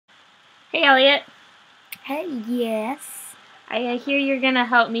Hey, Elliot. Hey, yes. I hear you're going to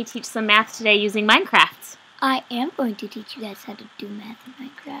help me teach some math today using Minecraft. I am going to teach you guys how to do math in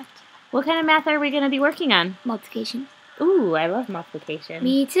Minecraft. What kind of math are we going to be working on? Multiplication. Ooh, I love multiplication.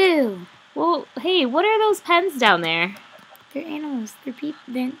 Me too. Well, hey, what are those pens down there? They're animals. They're people.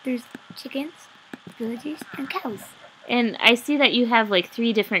 Then there's chickens, villagers, and cows. And I see that you have like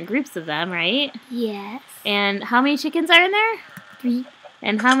 3 different groups of them, right? Yes. And how many chickens are in there? 3.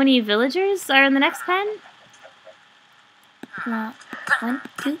 And how many villagers are in the next pen? 1,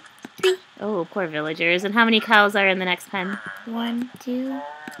 2, 3. Oh, poor villagers. And how many cows are in the next pen? 1, 2,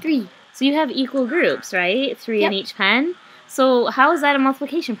 3. So you have equal groups, right? 3 in Yep. each pen. So how is that a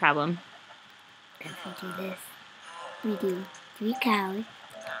multiplication problem? If we do this, we do 3 cows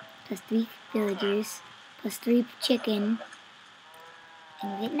plus 3 villagers plus 3 chicken,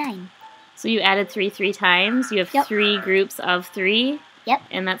 and we get 9. So you added 3 times. You have Yep. 3 groups of 3. Yep.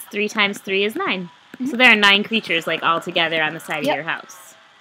 And that's 3 times 3 is 9. So there are 9 creatures like all together on the side Yep. of your house.